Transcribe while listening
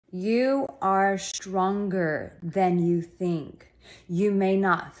You are stronger than you think. You may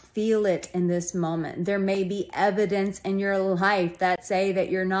not feel it in this moment. There may be evidence in your life that say that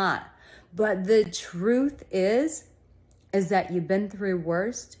you're not. But the truth is that you've been through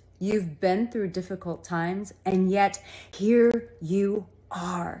worse. You've been through difficult times, and yet here you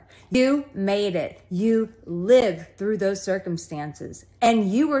are. You made it. You lived through those circumstances,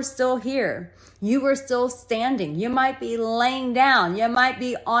 and you are still here. You are still standing. You might be laying down. You might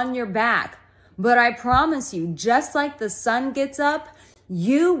be on your back, but I promise you, just like the sun gets up,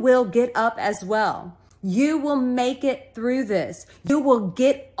 you will get up as well. You will make it through this. You will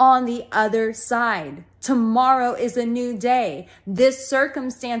get on the other side. Tomorrow is a new day. This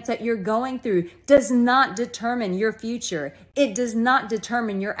circumstance that you're going through does not determine your future. It does not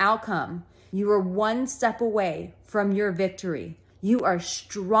determine your outcome. You are one step away from your victory. You are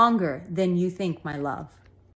stronger than you think, my love.